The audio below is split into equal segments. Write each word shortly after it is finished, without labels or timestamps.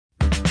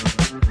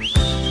Welcome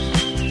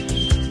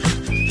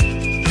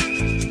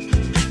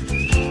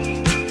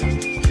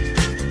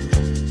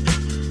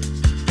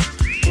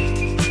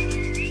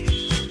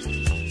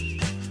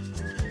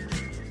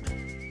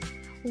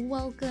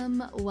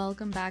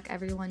back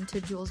everyone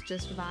to Jules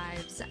Just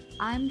Vibes.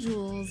 I'm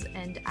Jules,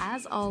 and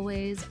as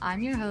always,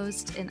 I'm your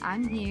host, and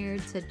I'm here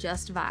to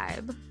just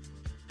vibe.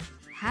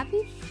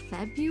 Happy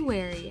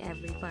February,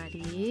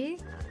 everybody.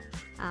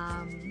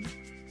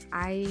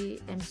 I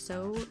am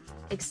so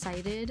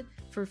excited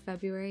for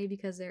February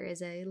because there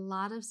is a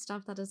lot of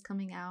stuff that is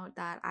coming out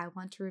that I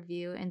want to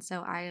review, and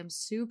so I am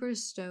super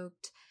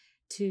stoked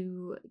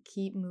to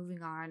keep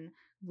moving on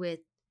with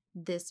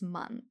this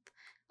month.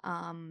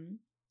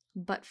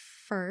 But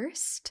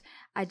first,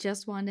 I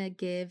just want to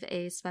give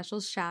a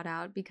special shout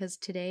out because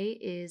today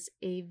is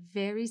a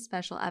very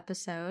special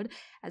episode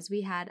as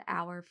we had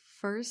our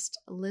first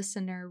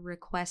listener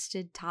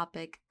requested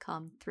topic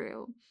come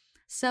through.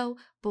 So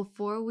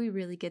before we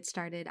really get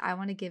started, I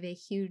want to give a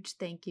huge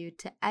thank you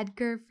to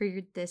Edgar for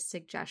this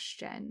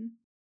suggestion.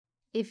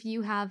 If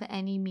you have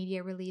any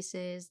media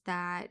releases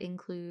that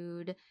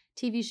include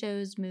TV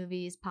shows,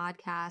 movies,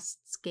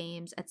 podcasts,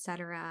 games,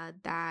 etc.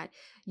 that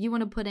you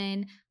want to put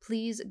in,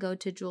 please go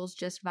to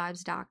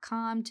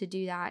julesjustvibes.com to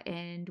do that,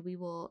 and we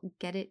will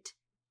get it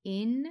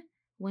in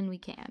when we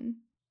can.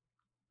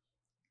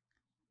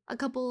 A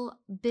couple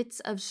bits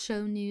of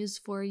show news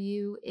for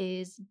you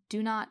is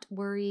do not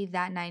worry,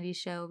 that 90s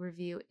show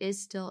review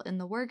is still in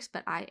the works,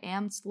 but I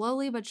am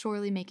slowly but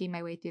surely making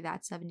my way through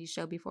that 70s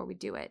show before we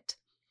do it.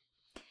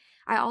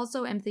 I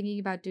also am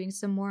thinking about doing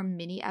some more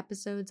mini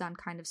episodes on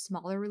kind of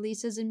smaller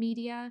releases in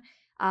media.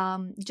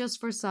 Just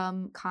for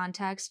some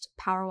context,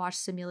 Power Wash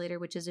Simulator,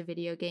 which is a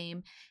video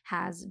game,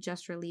 has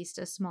just released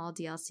a small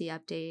DLC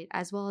update,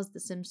 as well as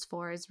The Sims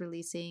 4 is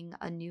releasing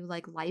a new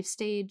life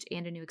stage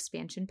and a new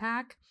expansion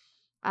pack.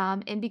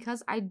 And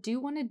because I do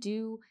want to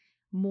do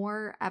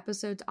more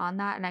episodes on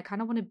that, and I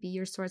kind of want to be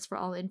your source for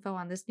all info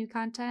on this new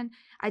content,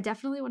 I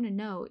definitely want to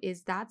know,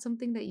 is that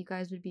something that you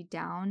guys would be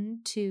down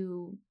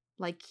to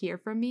hear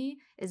from me?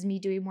 Is me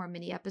doing more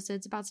mini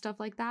episodes about stuff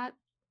like that?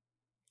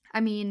 I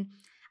mean,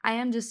 I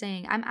am just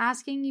saying, I'm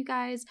asking you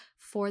guys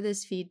for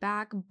this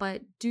feedback,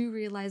 but do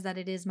realize that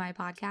it is my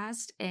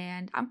podcast,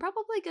 and I'm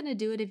probably going to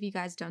do it if you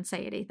guys don't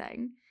say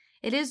anything.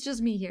 It is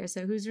just me here,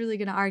 so who's really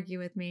going to argue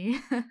with me?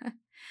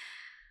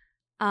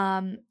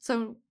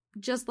 So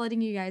just letting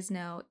you guys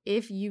know,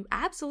 if you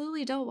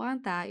absolutely don't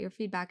want that, your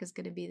feedback is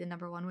going to be the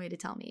number one way to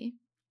tell me.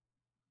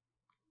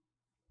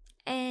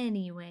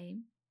 Anyway,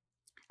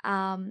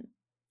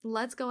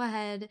 let's go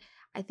ahead.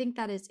 I think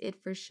that is it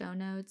for show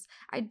notes.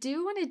 I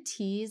do want to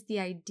tease the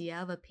idea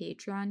of a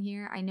Patreon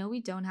here. I know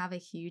we don't have a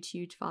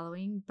huge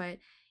following, but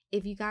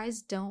if you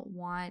guys don't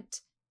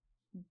want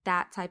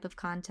that type of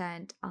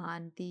content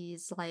on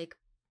these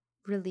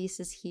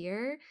releases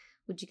here,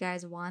 would you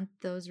guys want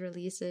those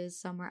releases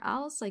somewhere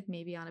else?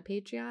 Maybe on a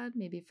Patreon,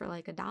 maybe for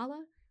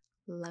 $1?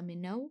 Let me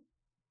know.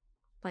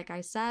 Like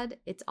I said,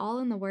 it's all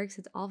in the works.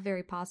 It's all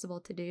very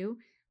possible to do,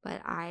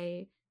 but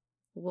I'll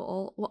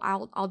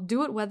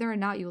do it whether or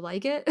not you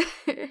like it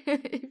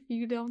if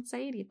you don't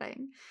say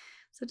anything.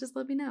 So just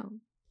let me know.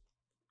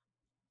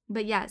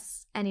 But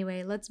yes,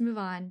 anyway, let's move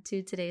on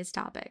to today's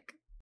topic.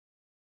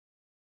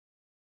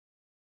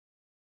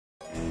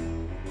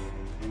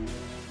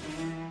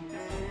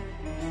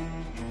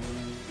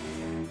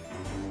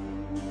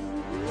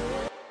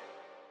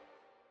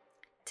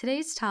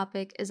 Today's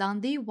topic is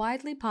on the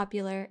widely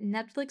popular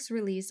Netflix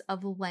release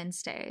of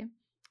Wednesday.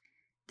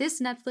 This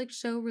Netflix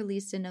show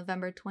released in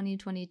November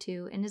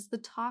 2022 and is the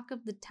talk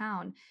of the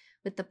town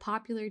with the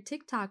popular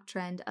TikTok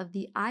trend of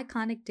the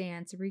iconic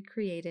dance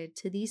recreated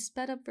to the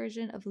sped-up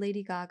version of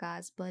Lady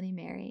Gaga's Bloody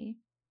Mary.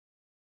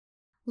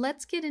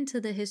 Let's get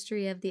into the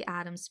history of the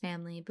Addams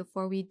Family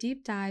before we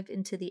deep dive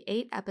into the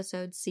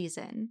 8-episode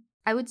season.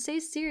 I would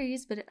say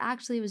series, but it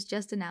actually was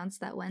just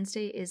announced that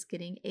Wednesday is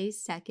getting a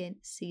second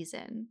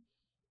season.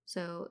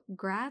 So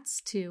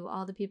grats to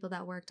all the people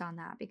that worked on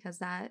that, because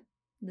the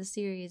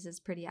series is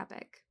pretty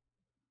epic.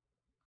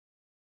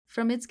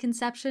 From its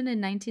conception in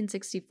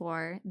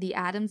 1964, the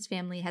Addams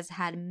Family has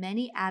had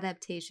many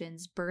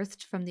adaptations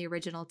birthed from the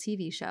original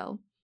TV show.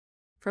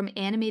 From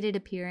animated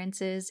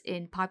appearances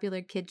in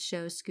popular kids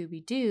show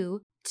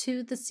Scooby-Doo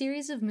to the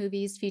series of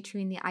movies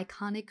featuring the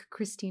iconic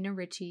Christina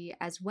Ricci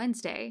as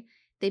Wednesday,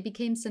 they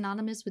became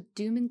synonymous with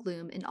doom and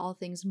gloom in all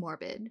things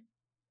morbid.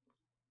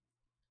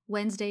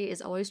 Wednesday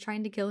is always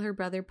trying to kill her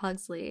brother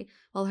Pugsley,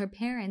 while her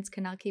parents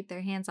cannot keep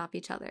their hands off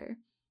each other.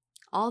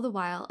 All the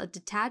while, a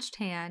detached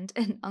hand,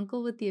 an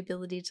uncle with the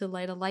ability to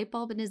light a light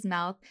bulb in his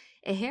mouth,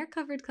 a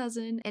hair-covered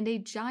cousin, and a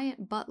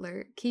giant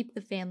butler keep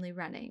the family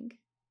running.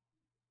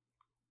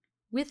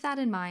 With that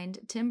in mind,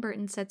 Tim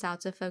Burton sets out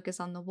to focus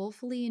on the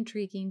woefully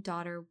intriguing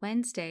daughter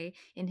Wednesday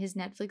in his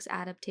Netflix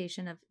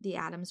adaptation of The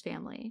Addams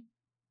Family.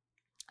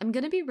 I'm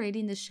going to be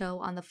rating the show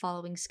on the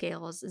following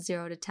scales,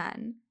 0 to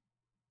 10.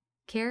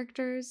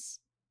 Characters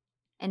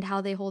and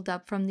how they hold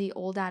up from the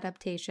old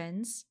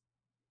adaptations,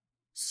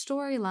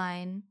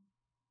 storyline,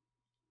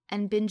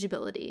 and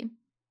bingeability.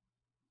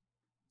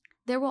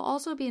 There will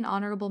also be an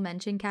honorable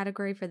mention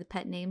category for the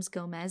pet names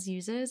Gomez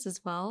uses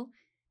as well,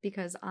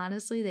 because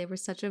honestly, they were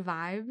such a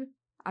vibe.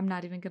 I'm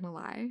not even gonna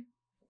lie.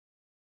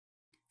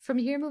 From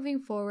here moving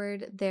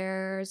forward,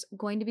 there's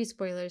going to be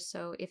spoilers,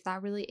 so if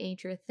that really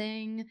ain't your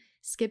thing,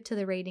 skip to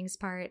the ratings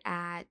part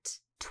at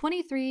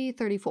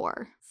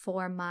 23:34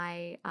 for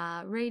my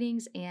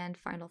ratings and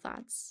final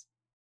thoughts.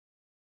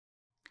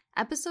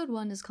 Episode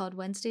 1 is called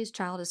Wednesday's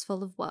Child is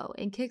Full of Woe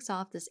and kicks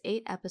off this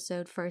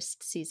 8-episode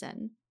first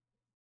season.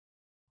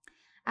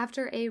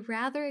 After a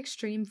rather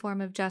extreme form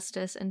of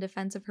justice in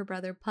defense of her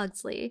brother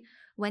Pugsley,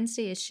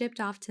 Wednesday is shipped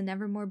off to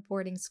Nevermore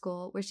boarding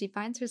school, where she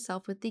finds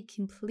herself with the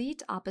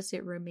complete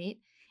opposite roommate,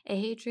 a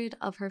hatred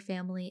of her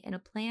family, and a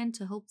plan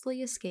to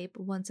hopefully escape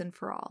once and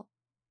for all.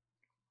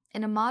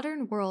 In a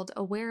modern world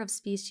aware of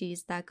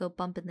species that go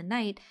bump in the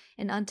night,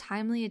 an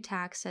untimely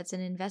attack sets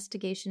an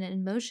investigation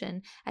in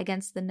motion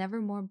against the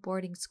Nevermore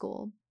boarding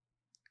school.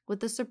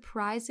 With a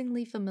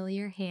surprisingly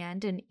familiar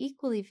hand and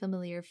equally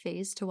familiar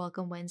face to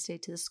welcome Wednesday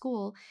to the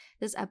school,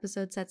 this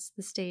episode sets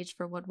the stage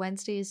for what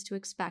Wednesday is to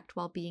expect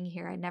while being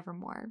here at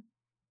Nevermore.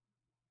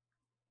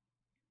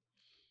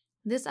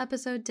 This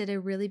episode did a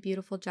really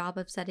beautiful job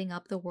of setting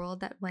up the world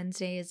that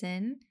Wednesday is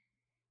in.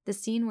 The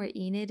scene where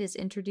Enid is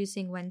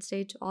introducing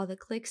Wednesday to all the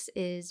cliques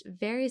is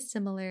very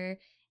similar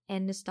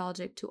and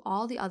nostalgic to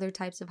all the other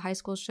types of high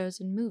school shows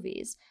and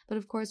movies, but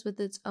of course with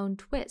its own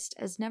twist,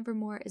 as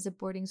Nevermore is a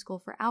boarding school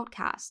for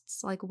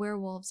outcasts like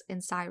werewolves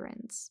and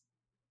sirens.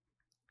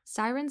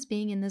 Sirens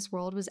being in this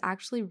world was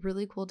actually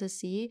really cool to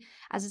see,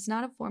 as it's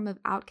not a form of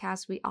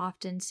outcast we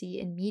often see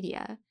in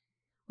media.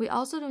 We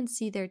also don't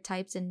see their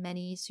types in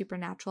many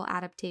supernatural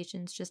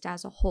adaptations just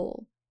as a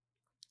whole.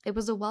 It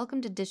was a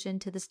welcomed addition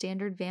to the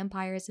standard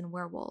vampires and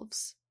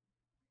werewolves.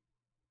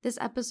 This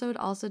episode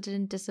also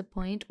didn't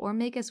disappoint or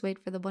make us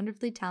wait for the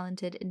wonderfully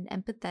talented and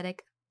empathetic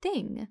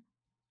Thing.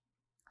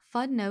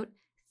 Fun note,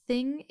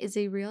 Thing is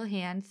a real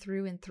hand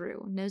through and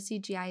through, no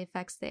CGI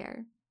effects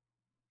there.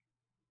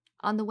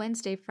 On the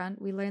Wednesday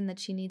front, we learn that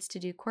she needs to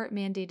do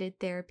court-mandated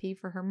therapy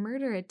for her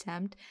murder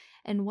attempt,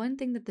 and one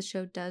thing that the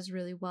show does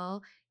really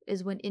well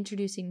is when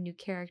introducing new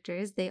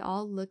characters, they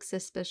all look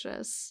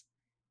suspicious.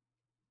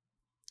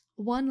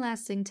 One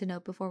last thing to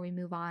note before we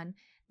move on.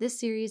 This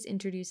series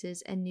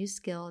introduces a new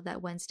skill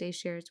that Wednesday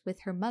shares with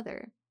her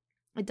mother.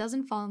 It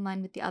doesn't fall in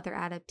line with the other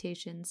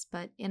adaptations,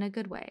 but in a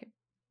good way.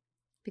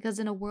 Because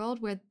in a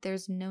world where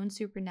there's known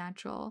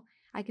supernatural,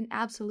 I can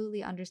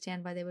absolutely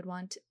understand why they would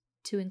want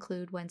to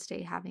include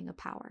Wednesday having a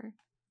power.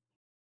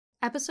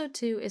 Episode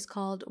 2 is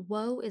called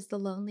Woe is the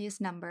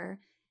Loneliest Number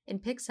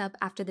and picks up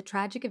after the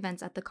tragic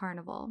events at the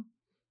carnival.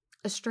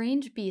 A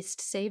strange beast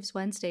saves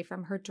Wednesday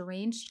from her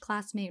deranged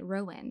classmate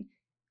Rowan,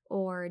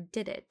 or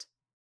did it?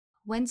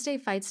 Wednesday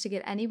fights to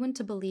get anyone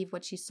to believe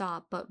what she saw,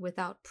 but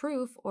without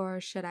proof,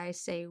 or should I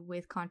say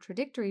with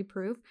contradictory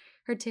proof,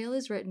 her tale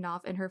is written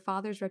off and her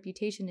father's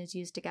reputation is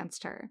used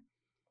against her.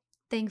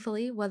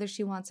 Thankfully, whether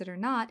she wants it or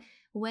not,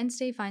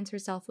 Wednesday finds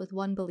herself with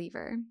one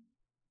believer.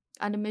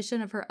 On a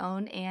mission of her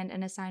own and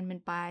an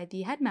assignment by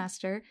the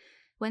headmaster,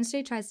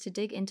 Wednesday tries to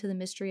dig into the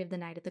mystery of the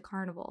night at the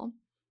carnival.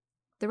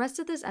 The rest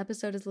of this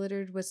episode is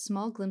littered with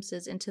small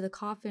glimpses into the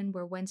coffin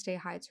where Wednesday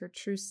hides her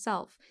true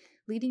self,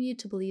 leading you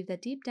to believe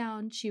that deep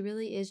down she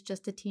really is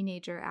just a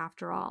teenager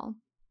after all.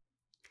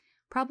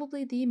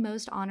 Probably the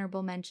most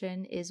honorable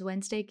mention is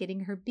Wednesday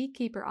getting her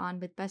beekeeper on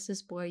with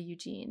bestest boy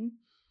Eugene.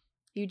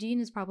 Eugene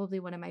is probably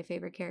one of my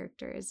favorite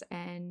characters,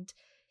 and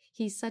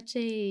he's such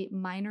a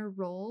minor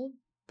role,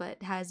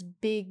 but has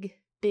big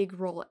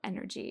role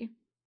energy.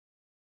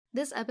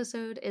 This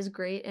episode is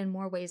great in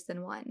more ways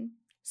than one.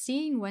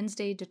 Seeing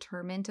Wednesday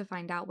determined to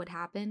find out what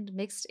happened,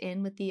 mixed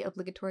in with the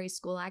obligatory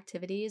school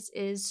activities,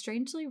 is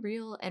strangely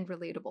real and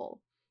relatable.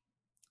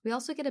 We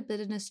also get a bit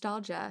of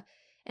nostalgia,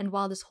 and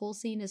while this whole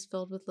scene is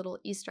filled with little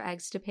Easter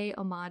eggs to pay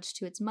homage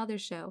to its mother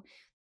show,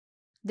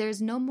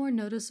 there's no more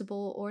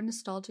noticeable or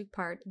nostalgic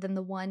part than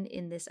the one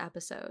in this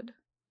episode.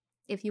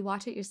 If you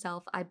watch it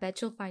yourself, I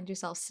bet you'll find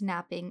yourself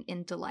snapping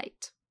in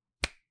delight.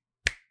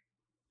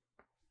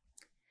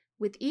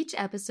 With each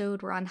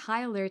episode, we're on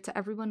high alert to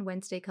everyone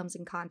Wednesday comes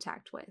in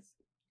contact with.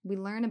 We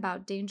learn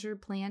about Danger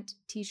Plant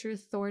teacher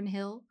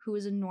Thornhill, who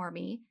is a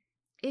normie,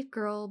 It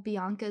Girl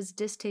Bianca's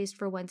distaste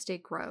for Wednesday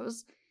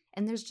grows,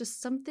 and there's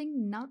just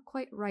something not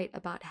quite right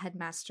about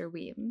Headmaster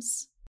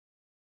Weems.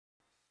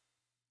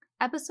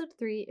 Episode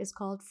 3 is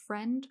called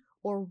Friend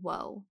or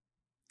Woe.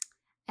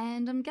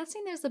 And I'm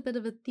guessing there's a bit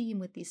of a theme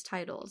with these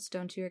titles,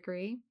 don't you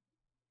agree?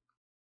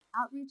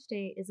 Outreach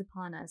Day is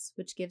upon us,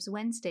 which gives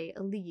Wednesday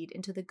a lead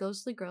into the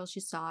ghostly girl she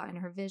saw in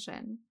her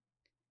vision.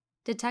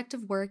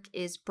 Detective work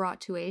is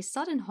brought to a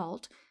sudden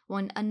halt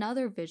when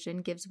another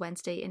vision gives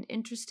Wednesday an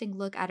interesting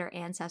look at her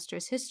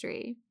ancestors'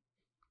 history.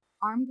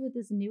 Armed with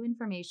this new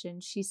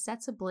information, she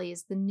sets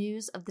ablaze the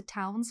news of the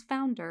town's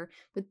founder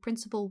with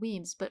Principal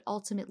Weems, but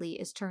ultimately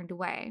is turned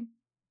away.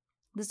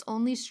 This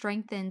only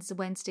strengthens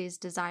Wednesday's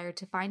desire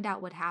to find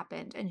out what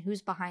happened and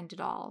who's behind it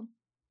all.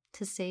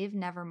 To save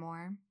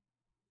Nevermore.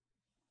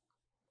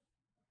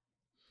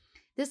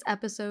 This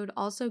episode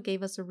also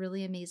gave us a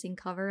really amazing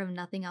cover of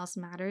Nothing Else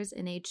Matters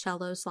in a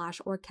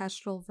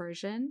cello/orchestral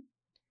version.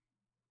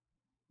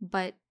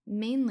 But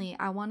mainly,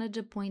 I wanted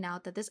to point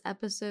out that this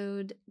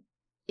episode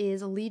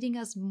is leading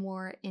us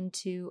more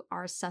into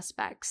our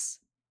suspects.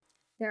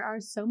 There are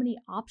so many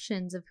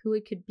options of who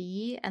it could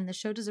be, and the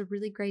show does a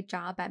really great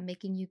job at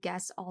making you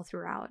guess all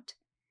throughout.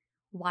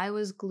 Why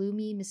was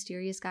gloomy,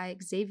 mysterious guy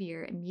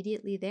Xavier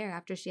immediately there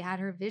after she had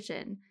her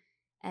vision?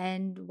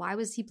 And why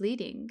was he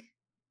bleeding?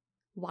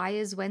 Why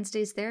is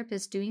Wednesday's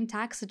therapist doing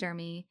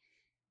taxidermy?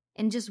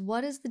 And just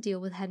what is the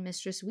deal with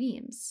Headmistress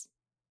Weems?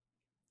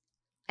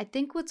 I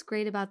think what's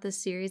great about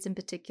this series in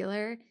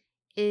particular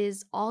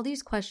is all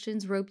these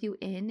questions rope you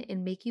in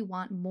and make you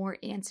want more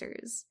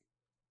answers.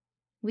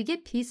 We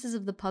get pieces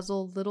of the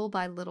puzzle little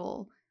by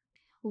little,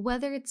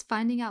 whether it's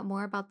finding out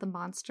more about the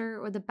monster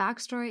or the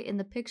backstory in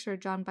the picture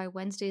drawn by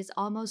Wednesday's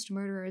almost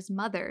murderer's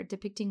mother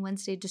depicting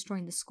Wednesday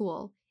destroying the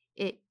school.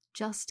 It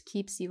just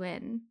keeps you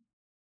in.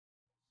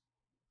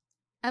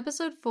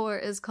 Episode 4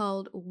 is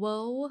called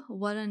Whoa,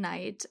 What a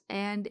Night,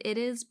 and it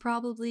is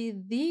probably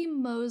the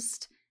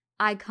most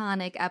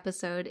iconic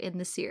episode in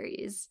the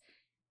series,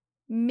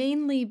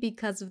 mainly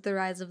because of the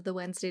rise of the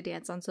Wednesday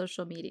dance on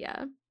social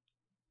media.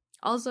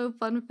 Also,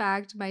 fun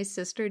fact, my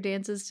sister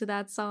dances to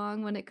that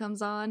song when it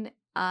comes on,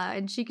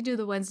 and she can do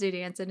the Wednesday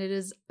dance, and it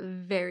is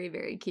very,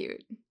 very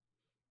cute.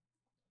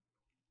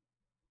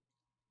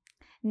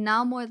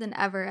 Now more than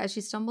ever, as she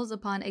stumbles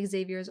upon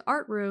Xavier's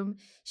art room,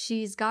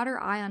 she's got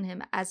her eye on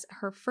him as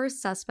her first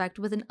suspect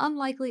with an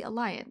unlikely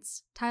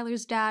alliance,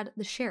 Tyler's dad,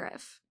 the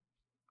sheriff.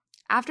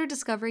 After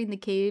discovering the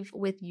cave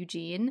with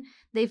Eugene,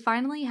 they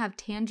finally have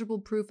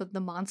tangible proof of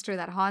the monster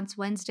that haunts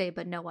Wednesday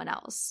but no one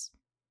else.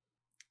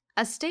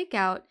 A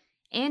stakeout,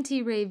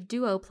 anti-rave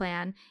duo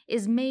plan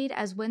is made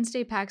as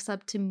Wednesday packs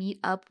up to meet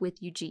up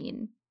with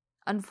Eugene.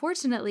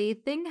 Unfortunately,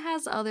 Thing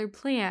has other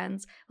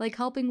plans, like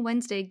helping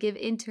Wednesday give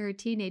in to her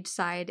teenage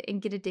side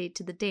and get a date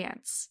to the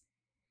dance.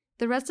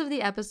 The rest of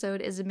the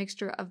episode is a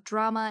mixture of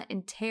drama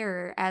and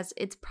terror, as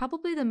it's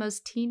probably the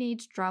most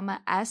teenage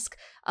drama-esque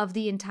of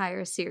the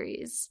entire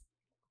series.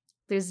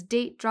 There's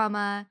date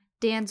drama,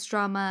 dance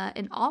drama,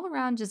 and all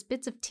around just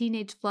bits of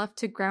teenage fluff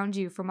to ground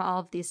you from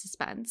all of the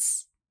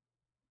suspense.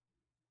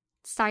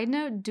 Side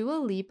note, Dua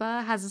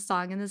Lipa has a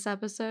song in this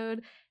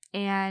episode,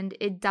 and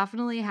it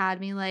definitely had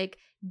me like,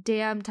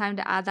 damn, time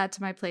to add that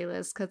to my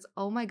playlist, because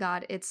oh my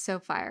god, it's so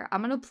fire.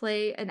 I'm gonna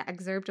play an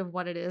excerpt of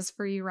what it is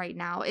for you right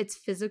now. It's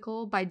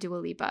Physical by Dua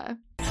Lipa.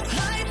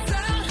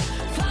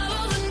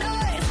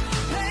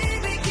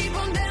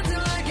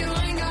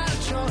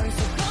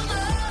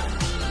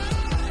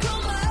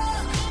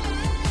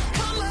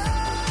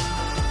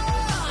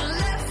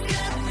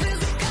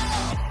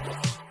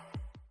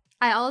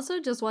 I also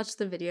just watched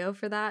the video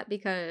for that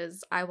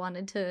because I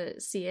wanted to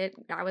see it.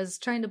 I was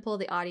trying to pull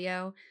the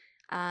audio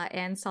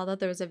and saw that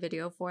there was a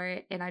video for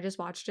it, and I just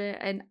watched it.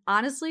 And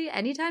honestly,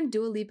 anytime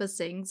Dua Lipa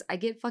sings, I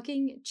get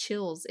fucking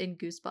chills and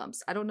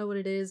goosebumps. I don't know what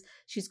it is.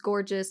 She's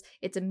gorgeous.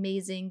 It's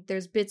amazing.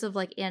 There's bits of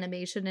like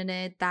animation in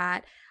it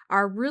that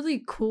are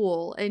really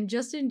cool, and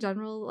just in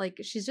general, like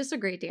she's just a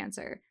great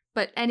dancer.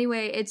 But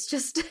anyway, it's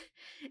just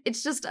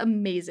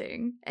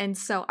amazing. And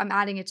so I'm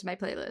adding it to my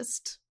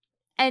playlist.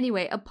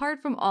 Anyway,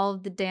 apart from all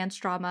of the dance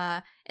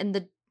drama and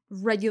the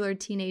regular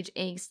teenage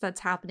angst that's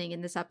happening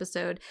in this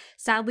episode,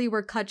 sadly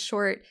we're cut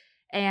short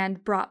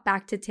and brought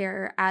back to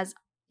terror as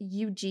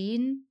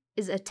Eugene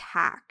is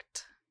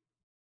attacked.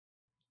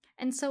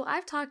 And so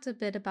I've talked a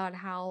bit about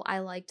how I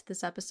liked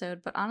this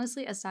episode, but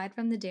honestly, aside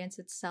from the dance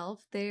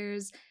itself,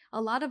 there's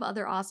a lot of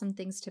other awesome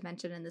things to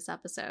mention in this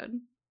episode.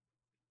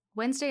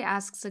 Wednesday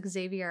asks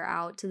Xavier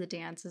out to the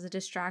dance as a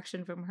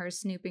distraction from her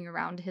snooping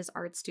around his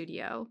art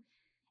studio.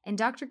 And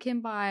Dr.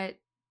 Kimbot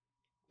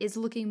is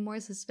looking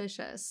more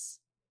suspicious.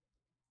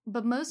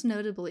 But most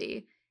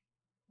notably,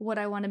 what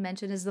I want to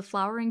mention is the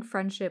flowering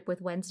friendship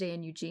with Wednesday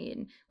and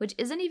Eugene, which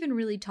isn't even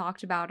really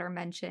talked about or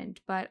mentioned,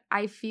 but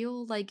I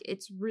feel like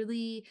it's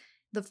really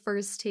the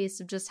first taste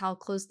of just how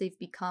close they've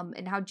become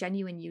and how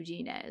genuine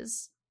Eugene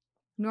is.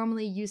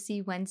 Normally, you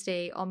see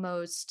Wednesday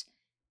almost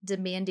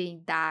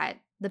demanding that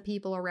the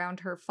people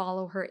around her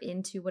follow her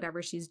into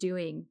whatever she's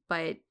doing,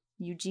 but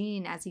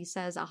Eugene, as he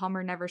says, a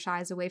Hummer never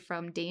shies away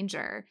from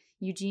danger.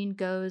 Eugene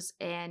goes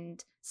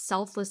and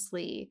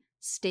selflessly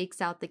stakes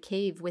out the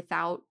cave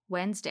without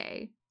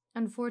Wednesday.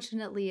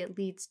 Unfortunately, it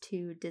leads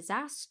to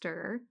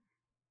disaster,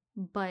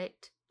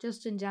 but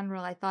just in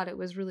general, I thought it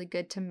was really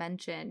good to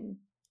mention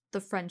the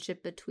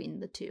friendship between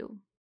the two.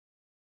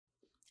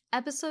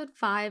 Episode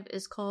 5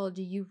 is called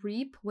You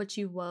Reap What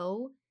You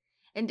Woe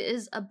and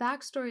is a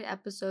backstory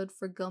episode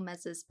for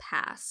Gomez's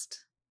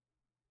past.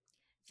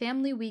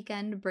 Family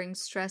weekend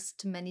brings stress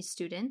to many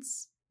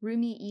students.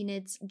 Rumi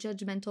Enid's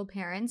judgmental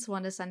parents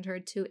want to send her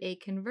to a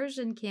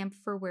conversion camp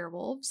for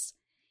werewolves.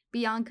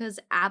 Bianca's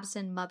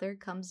absent mother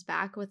comes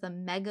back with a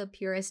mega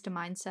purist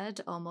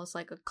mindset, almost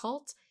like a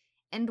cult.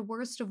 And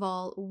worst of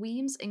all,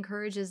 Weems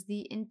encourages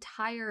the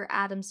entire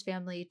Addams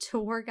family to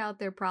work out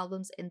their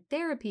problems in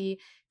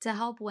therapy to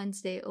help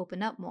Wednesday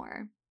open up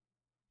more.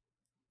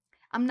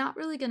 I'm not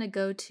really going to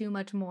go too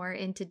much more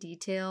into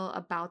detail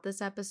about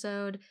this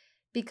episode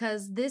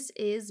because this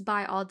is,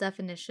 by all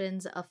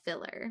definitions, a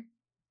filler.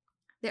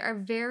 There are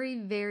very,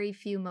 very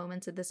few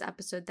moments in this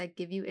episode that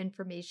give you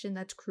information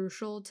that's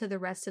crucial to the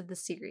rest of the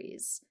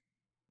series.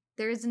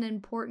 There is an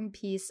important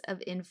piece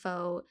of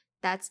info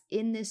that's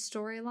in this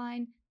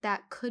storyline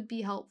that could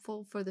be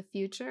helpful for the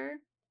future,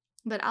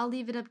 but I'll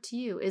leave it up to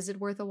you. Is it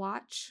worth a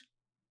watch?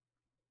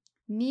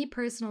 Me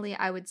personally,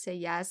 I would say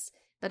yes,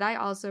 but I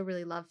also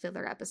really love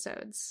filler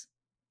episodes.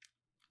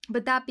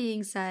 But that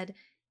being said,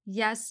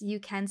 yes, you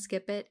can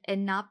skip it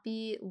and not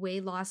be way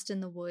lost in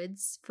the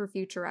woods for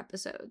future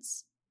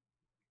episodes.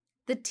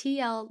 The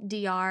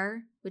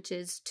TLDR, which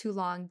is too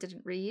long,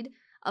 didn't read,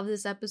 of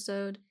this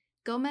episode,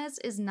 Gomez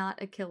is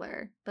not a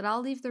killer, but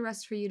I'll leave the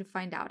rest for you to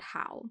find out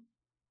how.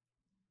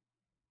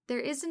 There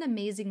is an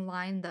amazing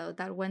line, though,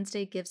 that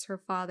Wednesday gives her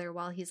father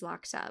while he's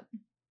locked up.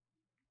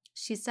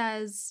 She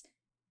says,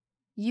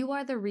 "You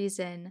are the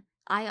reason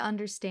I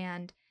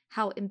understand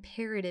how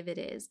imperative it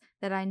is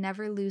that I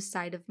never lose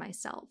sight of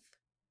myself."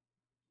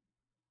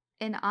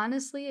 And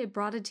honestly, it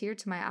brought a tear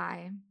to my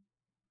eye.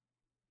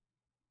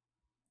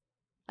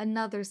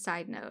 Another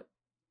side note.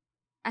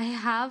 I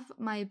have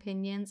my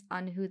opinions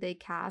on who they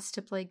cast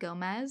to play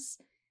Gomez,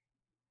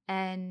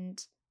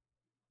 and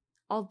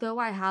although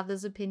I have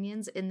those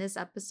opinions in this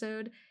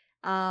episode,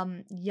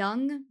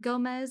 young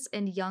Gomez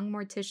and young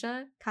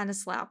Morticia kind of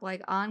slap.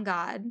 Like, on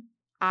God,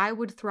 I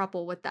would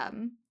throuple with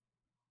them.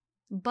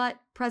 But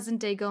present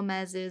day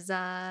Gomez is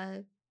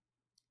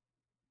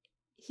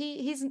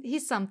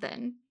he's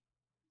something,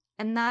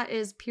 and that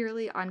is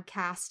purely on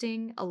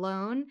casting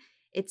alone.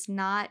 It's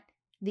not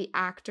the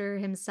actor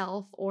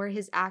himself or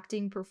his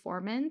acting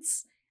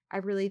performance. I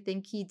really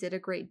think he did a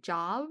great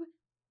job.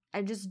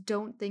 I just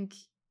don't think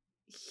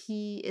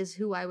he is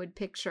who I would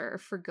picture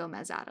for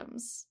Gomez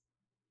Addams.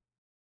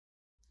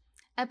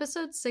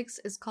 Episode 6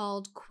 is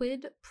called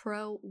Quid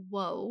Pro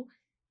Woe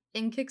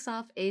and kicks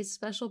off a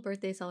special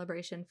birthday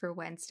celebration for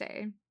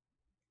Wednesday.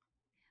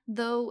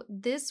 Though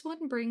this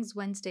one brings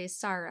Wednesday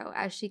sorrow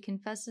as she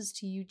confesses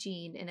to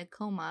Eugene in a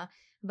coma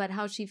about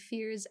how she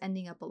fears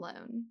ending up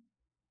alone.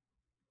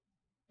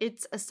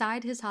 It's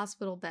aside his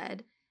hospital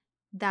bed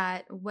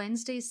that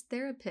Wednesday's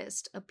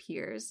therapist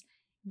appears,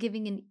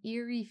 giving an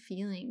eerie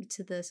feeling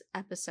to this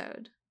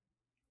episode.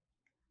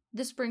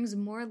 This brings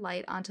more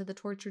light onto the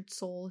tortured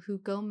soul who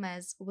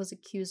Gomez was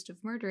accused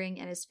of murdering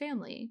and his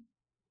family.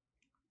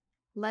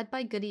 Led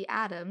by Goody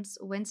Addams,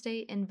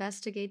 Wednesday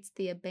investigates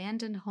the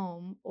abandoned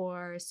home,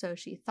 or so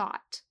she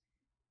thought.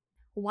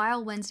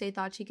 While Wednesday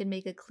thought she could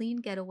make a clean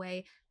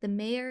getaway, the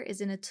mayor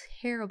is in a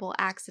terrible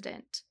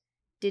accident.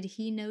 Did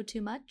he know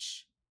too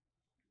much?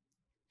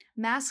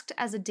 Masked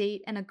as a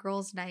date and a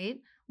girls'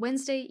 night,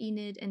 Wednesday,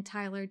 Enid, and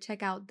Tyler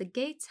check out the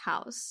Gates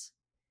house.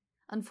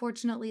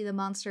 Unfortunately, the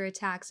monster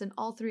attacks and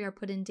all three are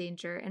put in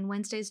danger, and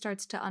Wednesday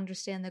starts to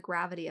understand the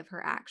gravity of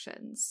her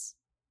actions.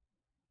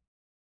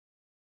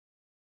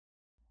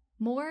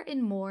 More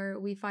and more,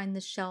 we find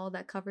the shell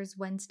that covers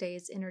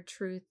Wednesday's inner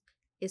truth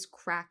is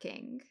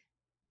cracking.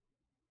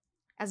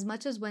 As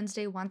much as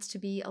Wednesday wants to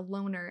be a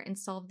loner and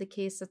solve the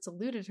case that's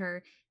eluded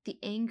her, the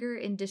anger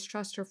and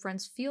distrust her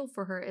friends feel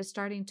for her is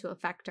starting to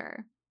affect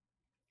her.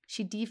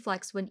 She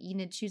deflects when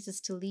Enid chooses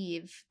to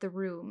leave the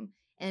room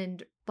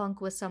and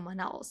bunk with someone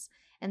else,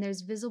 and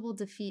there's visible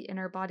defeat in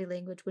her body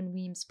language when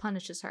Weems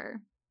punishes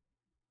her.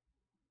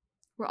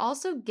 We're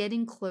also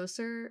getting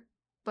closer,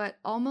 but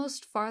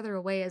almost farther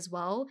away as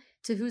well,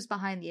 to who's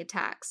behind the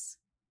attacks.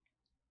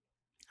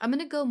 I'm going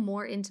to go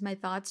more into my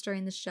thoughts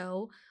during the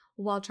show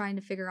while trying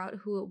to figure out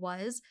who it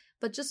was,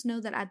 but just know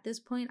that at this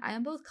point I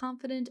am both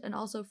confident and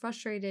also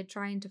frustrated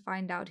trying to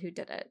find out who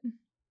did it.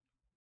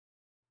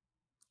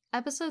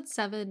 Episode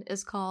 7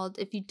 is called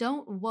If You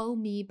Don't Woe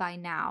Me By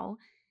Now,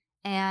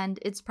 and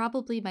it's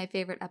probably my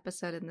favorite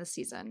episode in this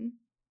season.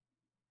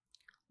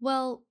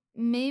 Well,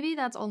 maybe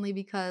that's only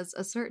because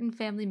a certain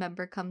family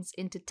member comes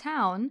into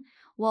town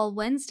while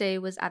Wednesday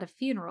was at a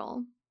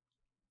funeral.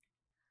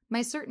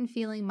 My certain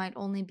feeling might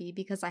only be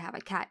because I have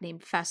a cat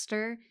named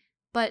Fester,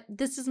 but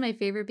this is my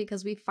favorite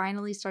because we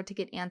finally start to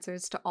get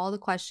answers to all the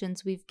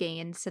questions we've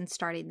gained since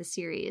starting the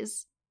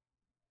series.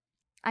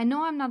 I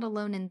know I'm not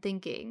alone in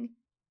thinking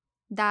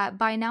that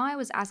by now I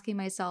was asking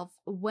myself,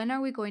 when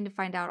are we going to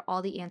find out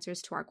all the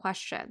answers to our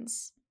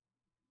questions?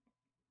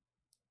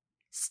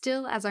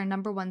 Still as our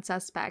number one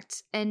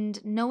suspect,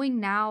 and knowing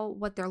now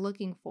what they're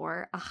looking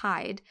for, a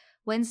hide,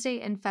 Wednesday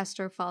and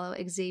Fester follow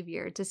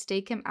Xavier to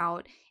stake him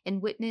out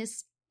and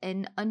witness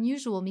an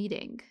unusual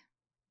meeting.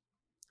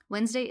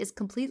 Wednesday is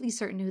completely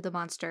certain who the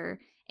monster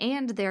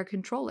and their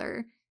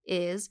controller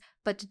is,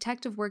 but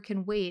detective work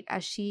can wait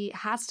as she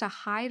has to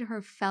hide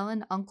her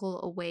felon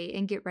uncle away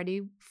and get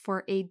ready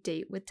for a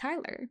date with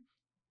Tyler.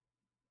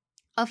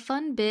 A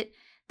fun bit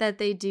that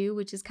they do,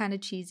 which is kind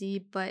of cheesy,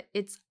 but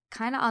it's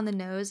kind of on the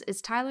nose,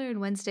 is Tyler and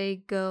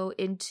Wednesday go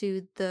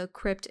into the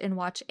crypt and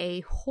watch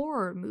a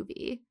horror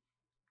movie,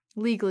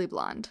 Legally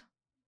Blonde.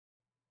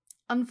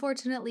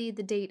 Unfortunately,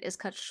 the date is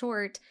cut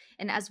short,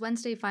 and as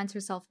Wednesday finds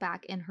herself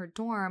back in her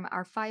dorm,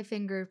 our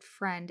five-fingered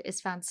friend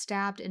is found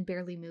stabbed and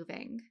barely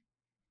moving.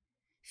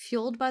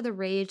 Fueled by the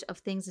rage of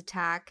Thing's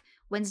attack,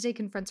 Wednesday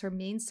confronts her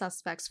main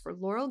suspects for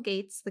Laurel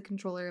Gates, the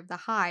controller of the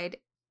Hyde,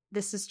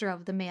 the sister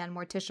of the man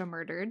Morticia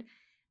murdered,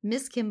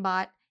 Miss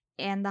Kimbot,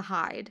 and the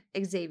Hyde,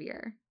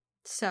 Xavier.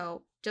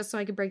 So, just so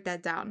I can break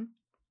that down.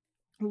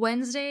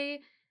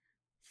 Wednesday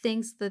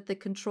thinks that the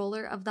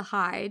controller of the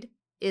Hyde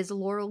is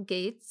Laurel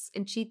Gates,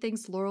 and she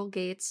thinks Laurel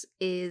Gates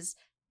is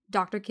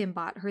Dr.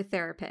 Kimbot, her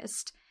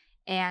therapist,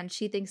 and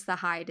she thinks the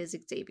Hyde is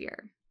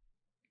Xavier.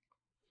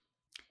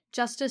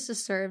 Justice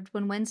is served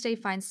when Wednesday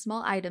finds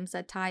small items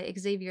that tie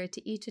Xavier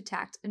to each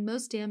attack, and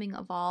most damning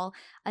of all,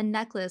 a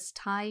necklace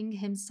tying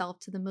himself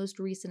to the most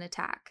recent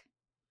attack.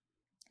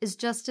 Is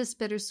justice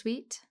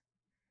bittersweet?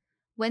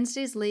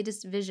 Wednesday's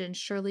latest vision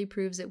surely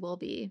proves it will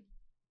be.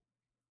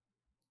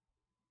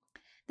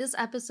 This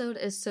episode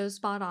is so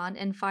spot on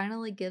and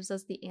finally gives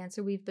us the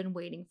answer we've been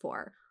waiting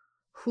for: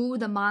 who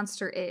the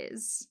monster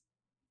is.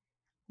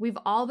 We've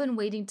all been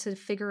waiting to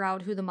figure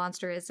out who the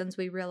monster is since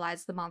we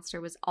realized the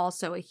monster was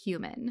also a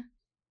human.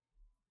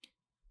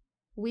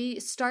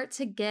 We start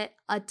to get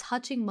a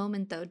touching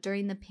moment, though,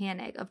 during the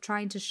panic of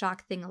trying to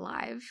shock Thing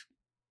alive.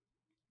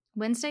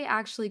 Wednesday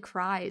actually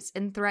cries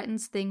and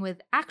threatens Thing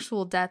with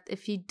actual death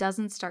if he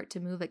doesn't start to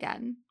move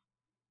again.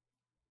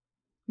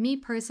 Me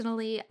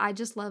personally, I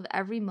just love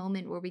every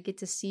moment where we get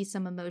to see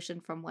some emotion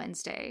from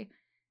Wednesday.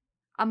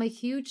 I'm a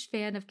huge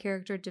fan of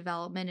character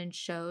development in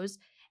shows,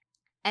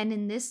 and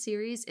in this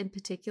series in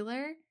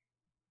particular,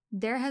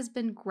 there has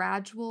been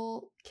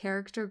gradual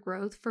character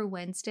growth for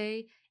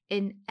Wednesday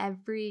in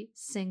every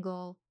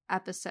single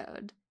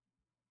episode.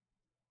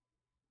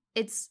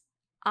 It's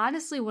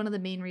honestly one of the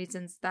main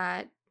reasons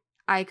that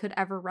I could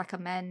ever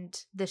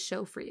recommend this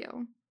show for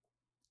you.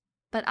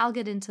 But I'll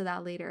get into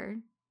that later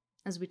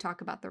as we talk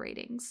about the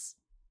ratings.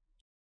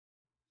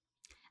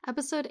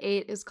 Episode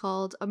 8 is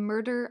called A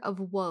Murder of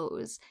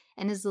Woes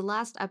and is the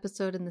last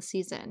episode in the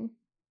season.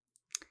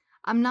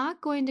 I'm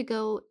not going to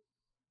go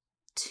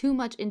too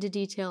much into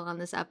detail on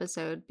this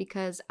episode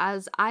because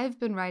as I've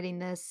been writing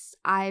this,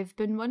 I've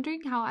been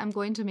wondering how I'm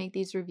going to make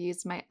these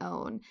reviews my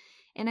own.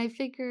 And I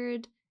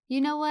figured, you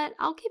know what?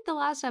 I'll keep the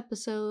last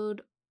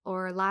episode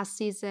or last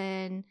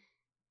season,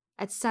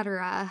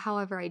 etc.,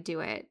 however I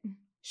do it,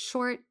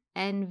 short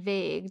and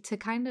vague to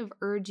kind of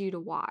urge you to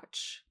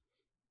watch.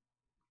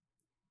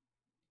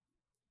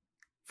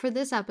 For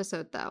this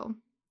episode, though,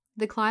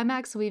 the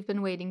climax we've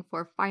been waiting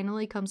for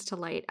finally comes to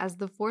light as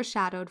the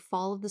foreshadowed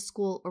fall of the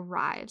school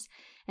arrives,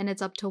 and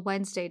it's up to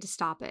Wednesday to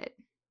stop it.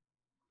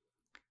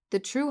 The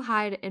true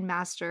Hyde and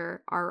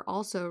Master are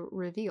also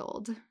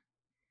revealed.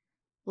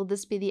 Will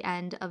this be the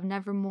end of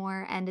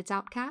Nevermore and its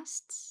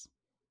outcasts?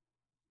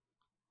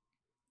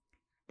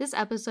 This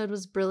episode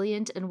was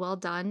brilliant and well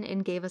done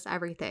and gave us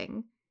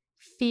everything: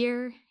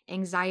 fear,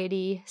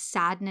 anxiety,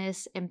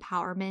 sadness,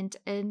 empowerment,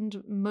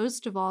 and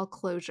most of all,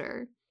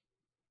 closure.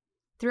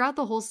 Throughout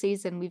the whole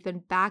season, we've been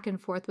back and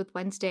forth with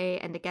Wednesday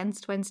and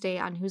against Wednesday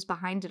on who's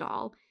behind it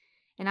all.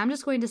 And I'm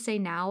just going to say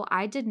now,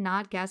 I did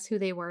not guess who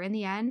they were in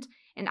the end,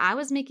 and I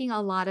was making a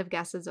lot of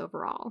guesses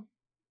overall.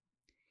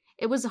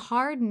 It was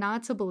hard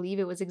not to believe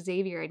it was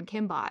Xavier and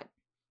Kimbot.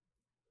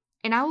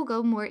 And I will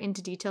go more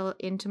into detail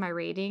into my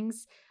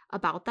ratings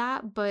about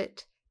that,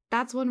 but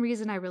that's one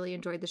reason I really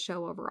enjoyed the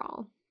show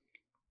overall.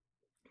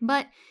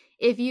 But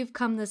if you've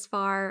come this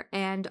far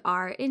and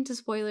are into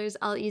spoilers,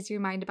 I'll ease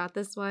your mind about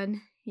this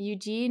one.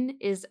 Eugene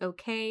is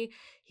okay.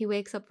 He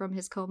wakes up from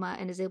his coma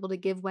and is able to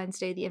give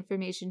Wednesday the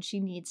information she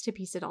needs to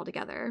piece it all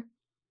together.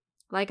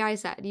 Like I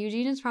said,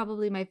 Eugene is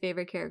probably my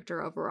favorite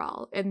character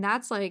overall, and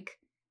that's like,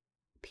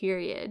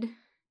 period.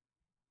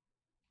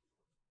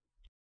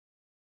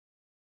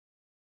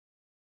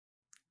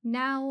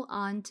 Now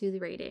on to the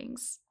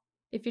ratings.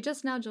 If you're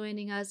just now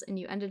joining us and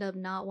you ended up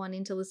not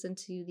wanting to listen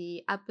to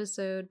the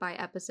episode by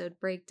episode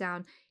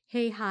breakdown,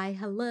 hey, hi,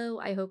 hello.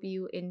 I hope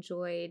you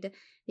enjoyed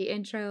the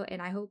intro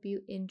and I hope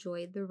you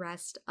enjoyed the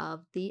rest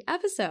of the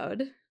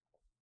episode.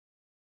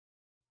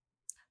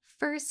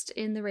 First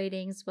in the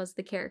ratings was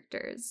the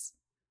characters.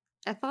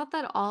 I thought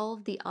that all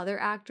of the other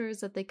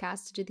actors that they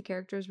cast to do the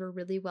characters were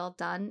really well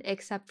done,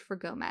 except for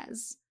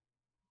Gomez.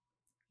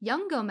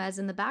 Young Gomez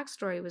in the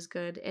backstory was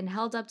good and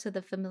held up to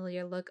the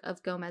familiar look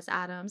of Gomez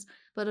Addams,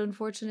 but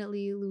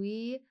unfortunately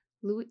Luis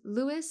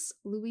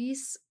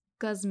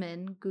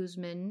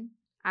Guzman,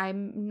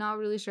 I'm not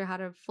really sure how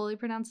to fully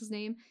pronounce his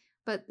name,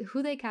 but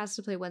who they cast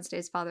to play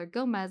Wednesday's father,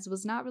 Gomez,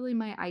 was not really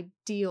my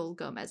ideal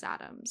Gomez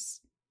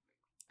Addams.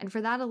 And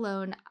for that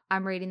alone,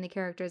 I'm rating the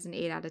characters an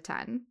 8 out of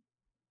 10.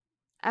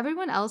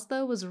 Everyone else,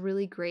 though, was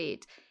really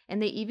great,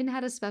 and they even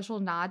had a special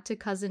nod to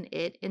Cousin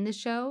It in the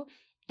show.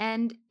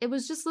 And it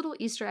was just little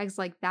Easter eggs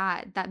like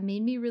that that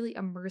made me really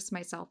immerse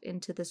myself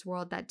into this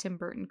world that Tim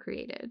Burton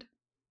created.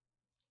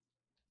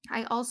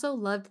 I also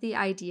loved the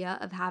idea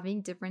of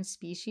having different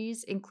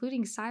species,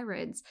 including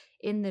sirens,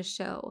 in this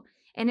show,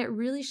 and it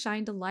really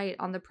shined a light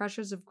on the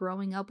pressures of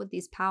growing up with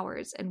these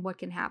powers and what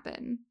can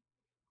happen.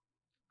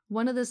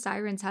 One of the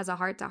sirens has a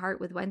heart-to-heart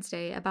with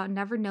Wednesday about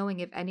never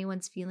knowing if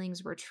anyone's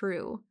feelings were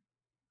true.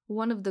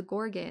 One of the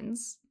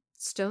Gorgons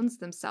stones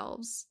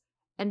themselves.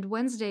 And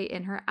Wednesday,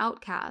 in her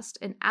outcast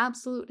and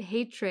absolute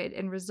hatred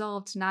and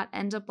resolve to not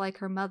end up like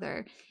her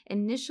mother,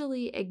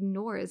 initially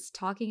ignores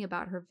talking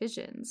about her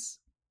visions.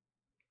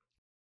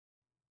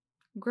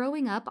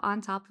 Growing up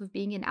on top of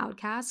being an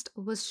outcast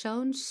was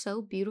shown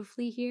so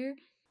beautifully here,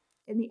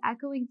 and the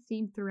echoing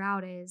theme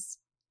throughout is,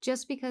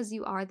 just because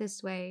you are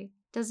this way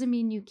doesn't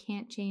mean you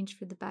can't change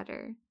for the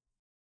better.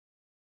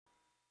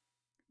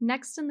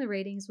 Next in the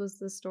ratings was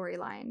the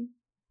storyline.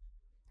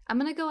 I'm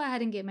going to go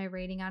ahead and get my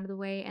rating out of the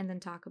way and then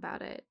talk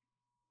about it.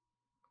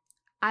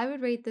 I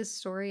would rate this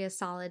story a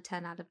solid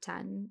 10 out of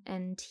 10,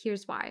 and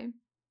here's why.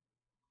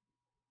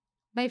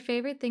 My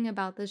favorite thing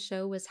about this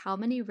show was how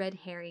many red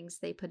herrings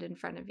they put in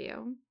front of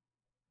you.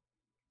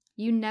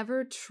 You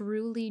never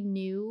truly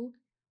knew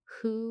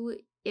who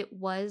it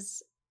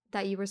was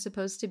that you were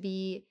supposed to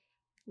be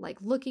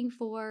looking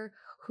for,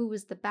 who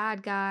was the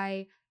bad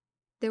guy.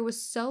 There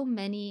was so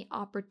many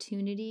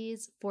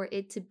opportunities for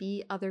it to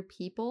be other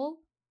people.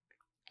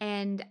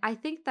 And I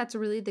think that's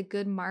really the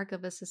good mark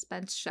of a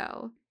suspense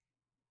show.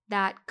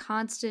 That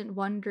constant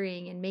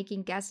wondering and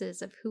making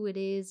guesses of who it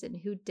is and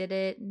who did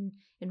it and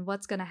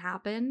what's going to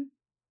happen.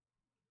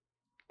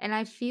 And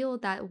I feel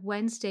that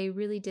Wednesday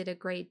really did a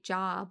great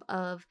job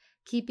of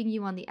keeping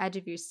you on the edge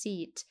of your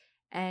seat.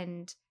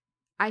 And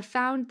I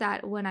found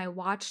that when I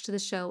watched the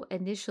show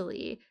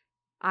initially,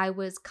 I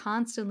was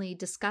constantly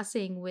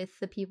discussing with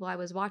the people I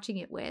was watching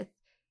it with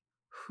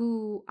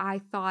who I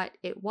thought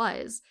it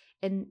was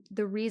and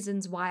the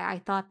reasons why I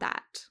thought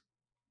that.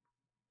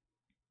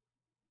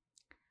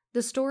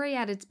 The story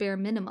at its bare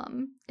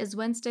minimum is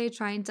Wednesday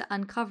trying to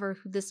uncover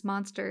who this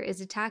monster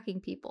is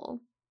attacking people.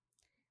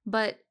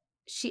 But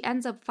she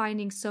ends up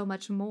finding so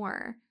much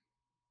more.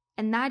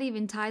 And that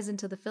even ties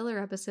into the filler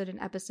episode in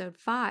episode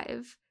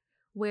 5,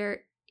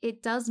 where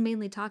it does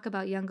mainly talk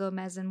about young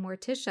Gomez and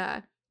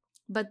Morticia,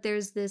 but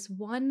there's this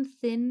one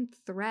thin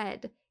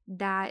thread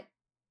that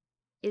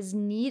is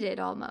needed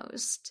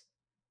almost.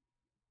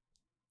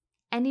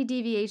 Any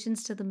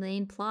deviations to the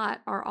main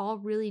plot are all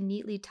really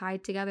neatly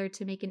tied together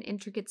to make an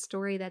intricate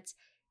story that's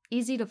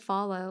easy to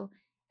follow,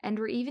 and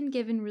we're even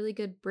given really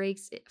good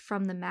breaks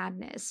from the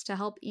madness to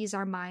help ease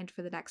our mind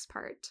for the next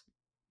part.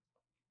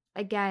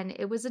 Again,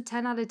 it was a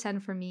 10 out of 10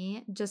 for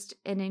me, just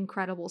an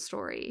incredible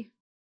story.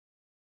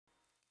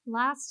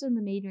 Last in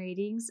the main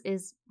ratings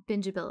is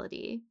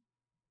bingeability.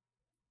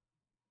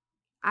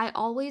 I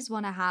always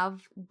want to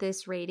have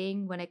this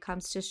rating when it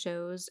comes to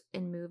shows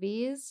and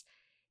movies,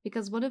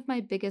 because one of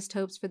my biggest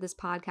hopes for this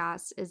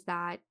podcast is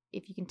that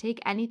if you can take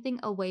anything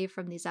away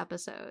from these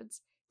episodes,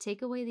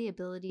 take away the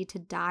ability to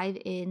dive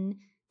in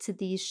to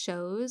these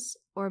shows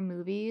or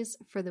movies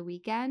for the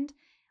weekend,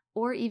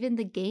 or even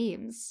the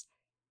games.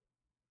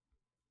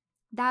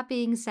 That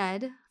being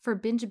said, for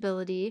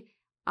bingeability,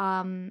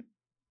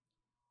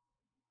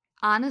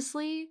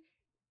 honestly,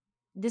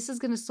 this is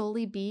going to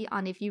solely be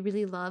on if you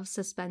really love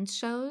suspense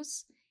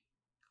shows.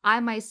 I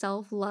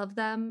myself love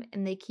them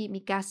and they keep me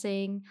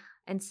guessing.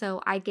 And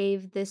so I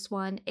gave this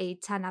one a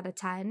 10 out of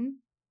 10.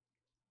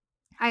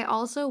 I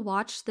also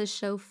watched this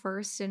show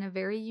first in a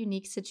very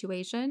unique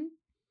situation.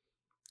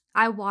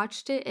 I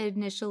watched it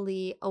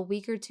initially a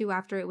week or two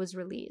after it was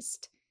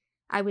released.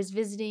 I was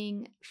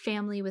visiting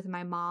family with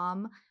my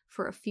mom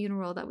for a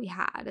funeral that we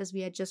had, as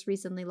we had just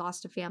recently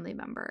lost a family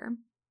member.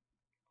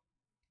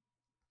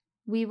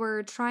 We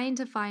were trying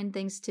to find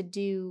things to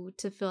do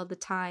to fill the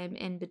time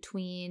in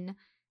between,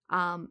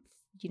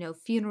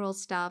 funeral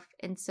stuff.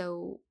 And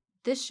so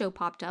this show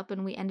popped up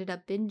and we ended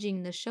up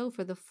binging the show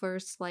for the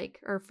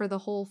for the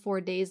whole 4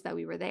 days that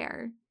we were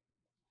there.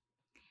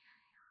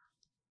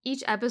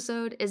 Each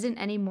episode isn't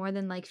any more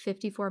than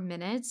 54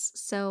 minutes.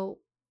 So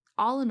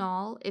all in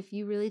all, if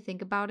you really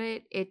think about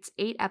it, it's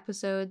 8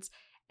 episodes.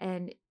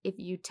 And if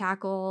you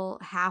tackle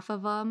half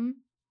of them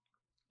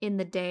in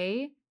the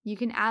day, you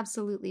can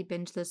absolutely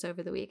binge this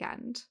over the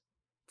weekend.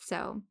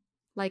 So,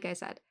 like I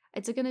said,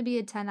 it's going to be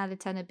a 10 out of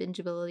 10 of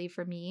bingeability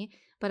for me,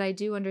 but I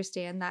do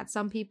understand that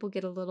some people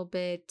get a little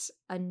bit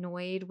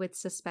annoyed with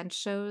suspense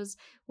shows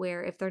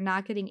where if they're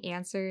not getting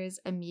answers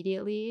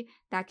immediately,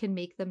 that can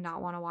make them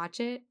not want to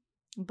watch it.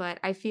 But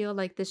I feel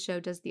like this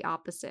show does the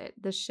opposite.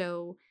 The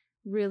show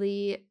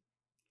really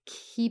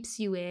keeps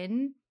you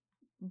in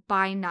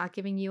by not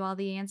giving you all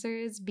the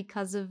answers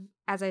because of,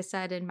 as I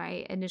said in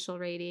my initial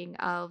rating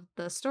of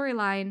the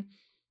storyline,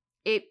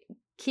 it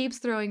keeps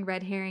throwing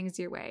red herrings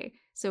your way.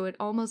 So it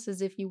almost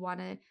as if you want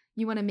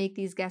to make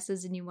these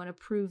guesses and you want to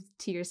prove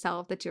to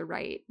yourself that you're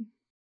right.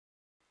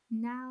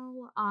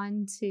 Now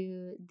on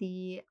to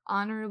the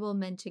honorable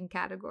mention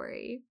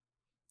category.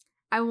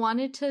 I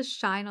wanted to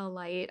shine a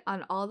light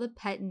on all the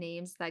pet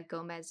names that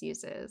Gomez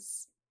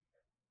uses.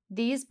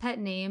 These pet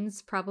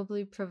names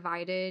probably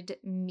provided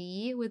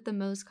me with the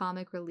most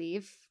comic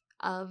relief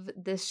of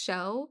this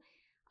show.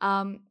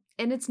 And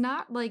it's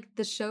not like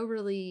the show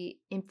really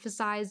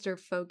emphasized or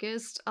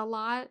focused a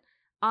lot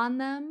on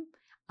them.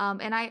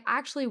 And I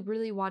actually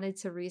really wanted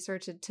to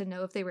research it to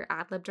know if they were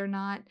ad-libbed or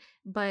not,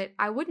 but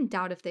I wouldn't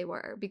doubt if they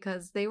were,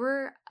 because they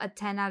were a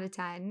 10 out of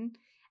 10.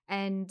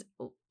 And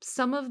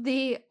some of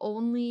the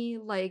only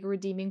like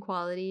redeeming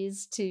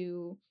qualities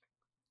to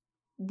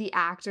the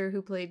actor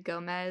who played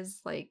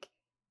Gomez, like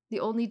the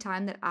only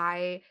time that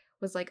I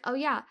was like, oh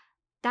yeah,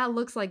 that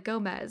looks like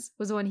Gomez,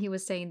 was when he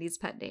was saying these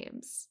pet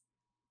names.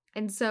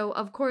 And so,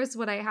 of course,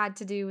 what I had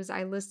to do was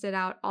I listed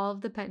out all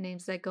of the pet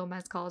names that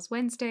Gomez calls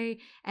Wednesday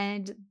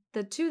and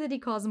the 2 that he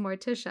calls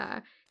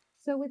Morticia.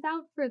 So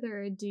without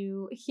further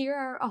ado, here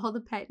are all the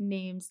pet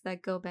names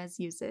that Gomez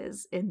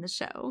uses in the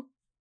show.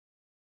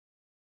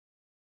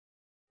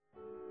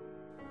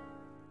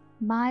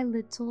 My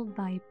little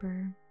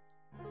viper.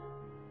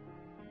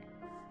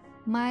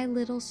 My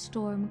little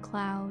storm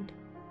cloud.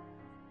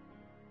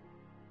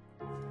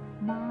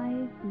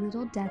 My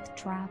little death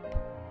trap.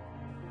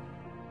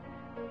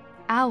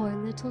 Our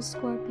little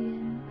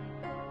scorpion.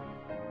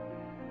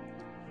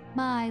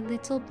 My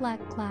little black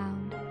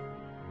cloud.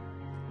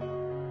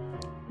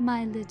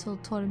 My little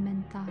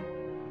tormenta.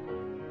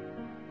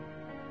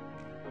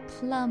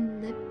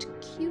 Plum-lipped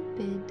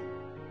Cupid.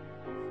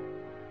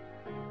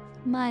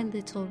 My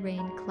little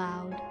rain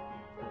cloud.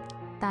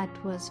 That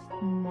was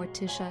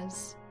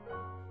Morticia's.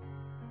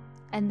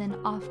 And then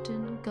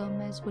often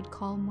Gomez would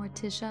call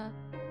Morticia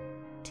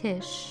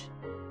Tish.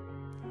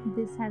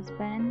 This has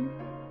been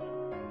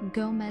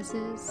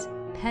Gomez's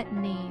pet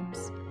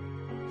names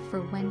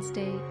for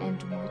Wednesday and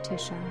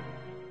Morticia.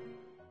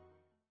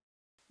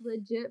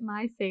 Legit,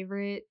 my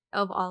favorite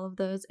of all of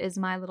those is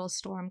My Little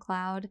Storm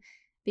Cloud,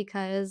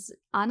 because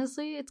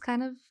honestly, it's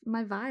kind of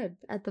my vibe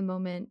at the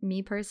moment,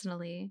 me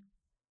personally.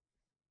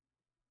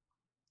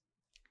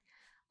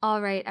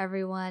 All right,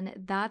 everyone,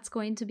 that's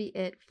going to be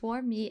it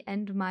for me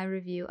and my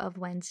review of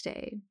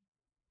Wednesday.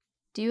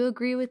 Do you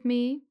agree with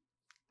me?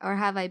 Or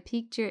have I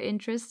piqued your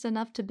interest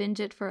enough to binge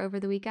it for over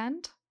the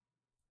weekend?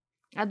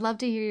 I'd love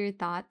to hear your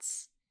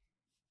thoughts.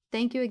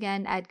 Thank you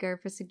again, Edgar,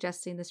 for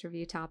suggesting this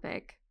review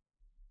topic.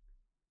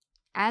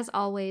 As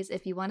always,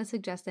 if you want to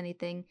suggest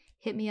anything,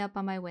 hit me up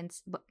on my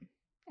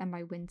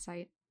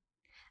website.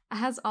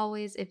 As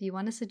always, if you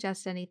want to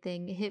suggest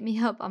anything, hit me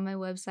up on my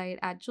website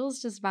at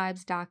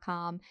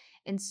julesjustvibes.com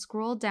and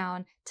scroll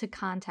down to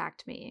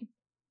contact me.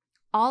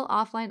 All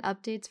offline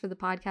updates for the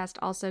podcast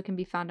also can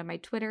be found on my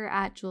Twitter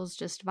at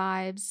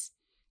julesjustvibes.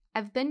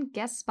 I've been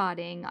guest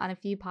spotting on a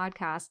few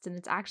podcasts, and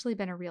it's actually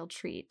been a real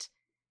treat.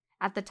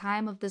 At the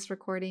time of this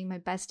recording, my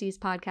besties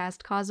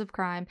podcast, Cause of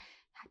Crime,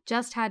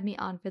 just had me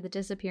on for the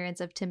disappearance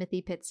of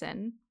Timothy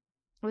Pitson.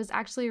 It was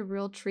actually a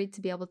real treat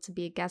to be able to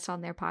be a guest on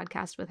their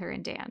podcast with her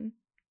and Dan.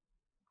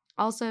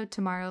 Also,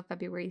 tomorrow,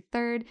 February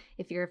 3rd,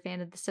 if you're a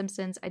fan of The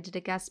Simpsons, I did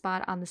a guest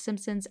spot on The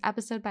Simpsons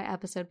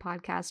episode-by-episode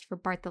podcast for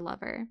Bart the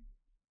Lover.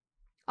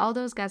 All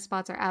those guest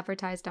spots are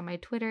advertised on my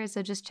Twitter,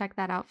 so just check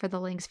that out for the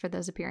links for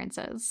those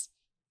appearances.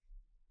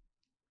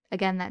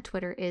 Again, that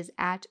Twitter is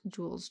at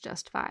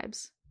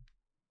julesjustvibes.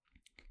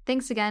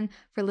 Thanks again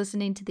for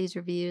listening to these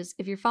reviews.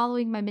 If you're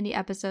following my mini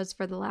episodes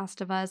for The Last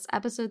of Us,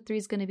 episode 3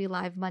 is going to be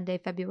live Monday,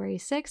 February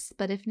 6th.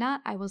 But if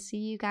not, I will see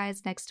you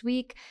guys next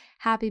week.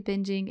 Happy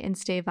binging and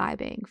stay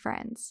vibing,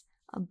 friends.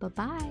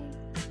 Bye-bye.